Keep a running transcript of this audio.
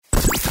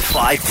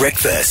5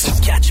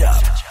 Breakfast. Catch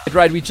up.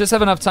 Right, we just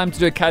have enough time to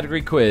do a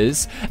category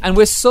quiz, and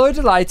we're so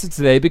delighted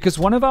today because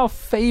one of our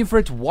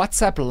favorite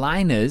WhatsApp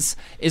liners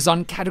is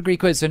on category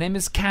quiz. Her name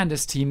is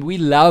Candice, team. We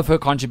love her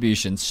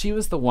contributions. She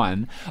was the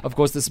one, of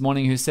course, this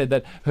morning who said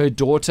that her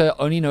daughter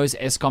only knows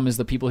Eskom as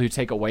the people who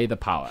take away the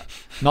power,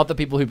 not the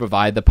people who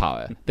provide the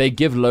power. They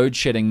give load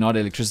shedding, not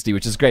electricity,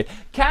 which is great.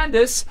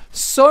 Candice,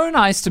 so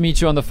nice to meet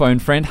you on the phone,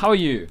 friend. How are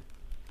you?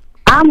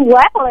 I'm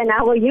well, and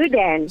how are you,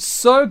 Dan?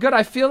 So good.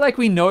 I feel like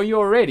we know you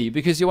already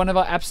because you're one of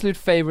our absolute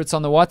favorites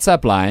on the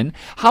WhatsApp line.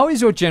 How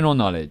is your general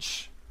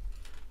knowledge?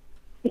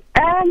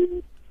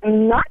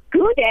 Not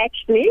good,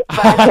 actually.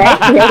 But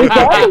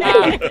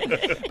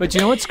But you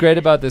know what's great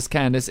about this,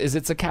 Candice, is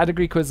it's a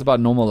category quiz about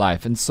normal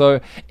life. And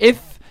so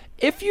if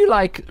you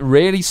like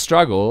really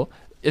struggle,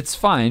 it's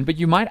fine, but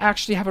you might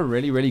actually have a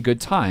really, really good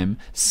time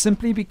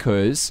simply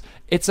because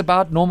it's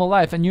about normal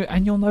life and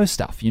you'll know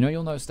stuff.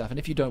 You'll know stuff. And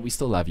if you don't, we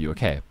still love you,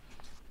 okay?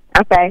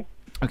 Okay.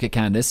 Okay,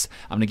 Candice,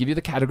 I'm going to give you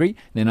the category,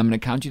 then I'm going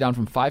to count you down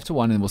from 5 to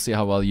 1, and we'll see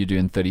how well you do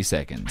in 30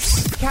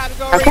 seconds.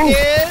 Category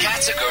is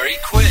Category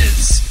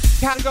quiz.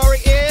 category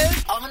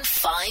is On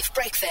 5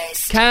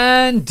 Breakfast.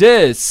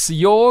 Candice,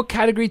 your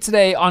category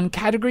today on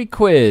category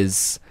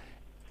quiz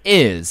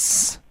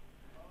is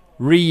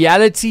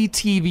reality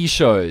TV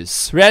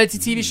shows. Reality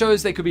TV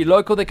shows, they could be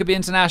local, they could be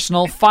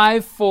international.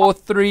 5, 4,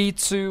 3,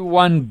 2,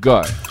 1,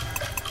 go.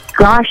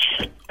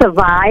 Gosh,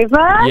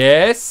 Survivor.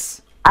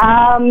 Yes.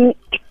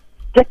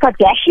 The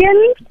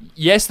Kardashians.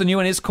 Yes, the new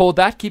one is called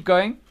that. Keep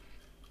going.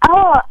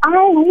 Oh,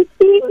 I hate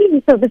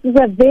TV, so this is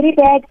a very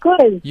bad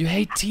quiz. You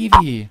hate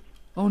TV.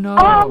 Oh, no.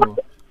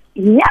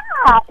 Yeah,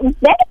 that's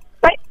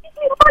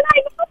basically what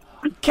I know.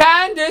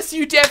 Candice,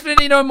 you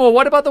definitely know more.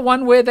 What about the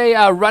one where they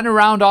run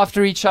around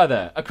after each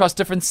other across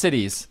different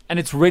cities? And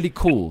it's really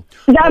cool.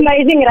 The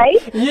Amazing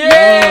Race.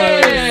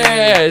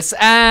 Yes!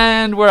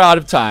 And we're out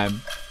of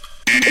time.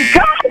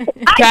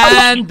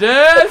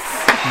 Candice!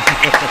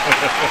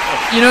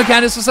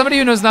 Candice, for somebody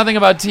who knows nothing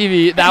about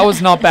TV, that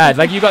was not bad.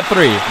 Like, you got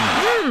 3.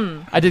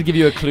 I did give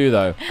you a clue,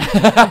 though.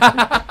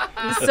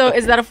 So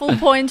is that a full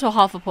point or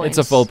half a point? It's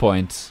a full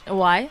point.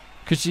 Why?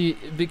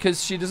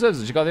 Because she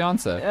deserves it. She got the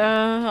answer.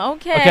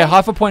 Okay. Okay,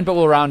 half a point, but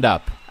we'll round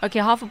up. Okay,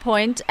 half a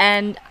point.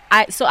 And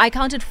I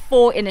counted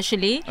 4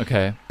 initially.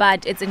 Okay.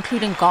 But it's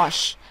including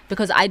Gosh.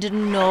 Because I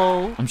didn't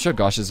know. I'm sure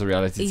Gosh is a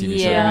reality TV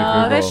show. Yeah,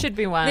 Let me there Google. should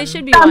be one. There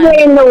should be Somewhere one.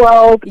 in the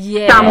world.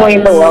 Yes. Somewhere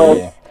in the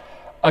world.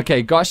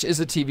 Okay, Gosh is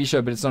a TV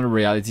show, but it's not a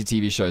reality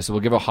TV show, so we'll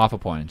give her half a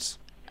point.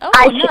 Oh,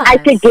 I nice.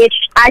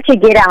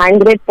 should get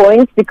 100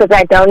 points because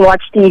I don't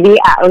watch TV.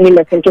 I only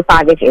listen to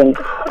 5FM.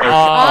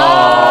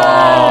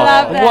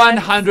 love it.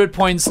 100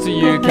 points to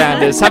you,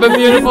 Candice. Have a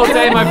beautiful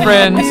day, my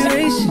friend.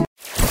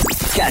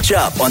 Catch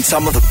up on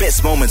some of the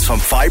best moments from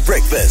 5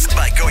 Breakfast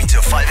by going to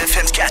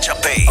 5FM's catch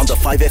up page on the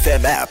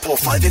 5FM app or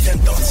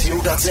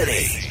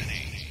 5FM.co.za.